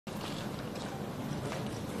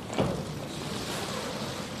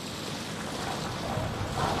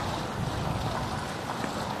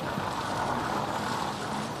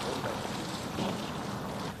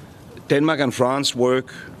Denmark and France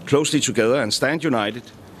work closely together and stand united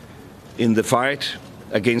in the fight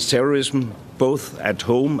against terrorism, both at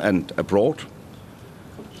home and abroad.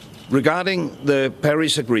 Regarding the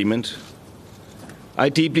Paris Agreement, I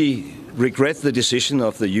deeply regret the decision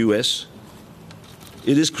of the US.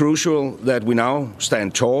 It is crucial that we now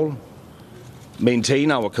stand tall,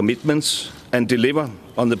 maintain our commitments, and deliver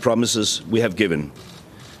on the promises we have given.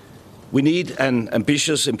 We need an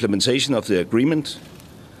ambitious implementation of the agreement.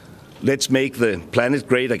 Let's make the planet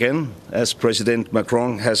great again, as President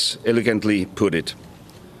Macron has elegantly put it.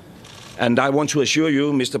 And I want to assure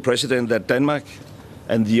you, Mr. President, that Denmark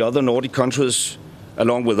and the other Nordic countries,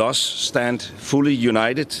 along with us, stand fully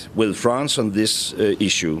united with France on this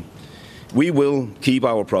issue. We will keep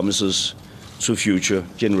our promises to future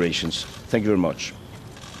generations. Thank you very much.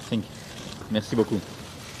 Thank you. Merci beaucoup.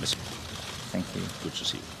 Merci. Thank you. Good to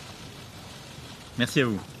see you. Merci à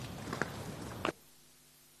vous.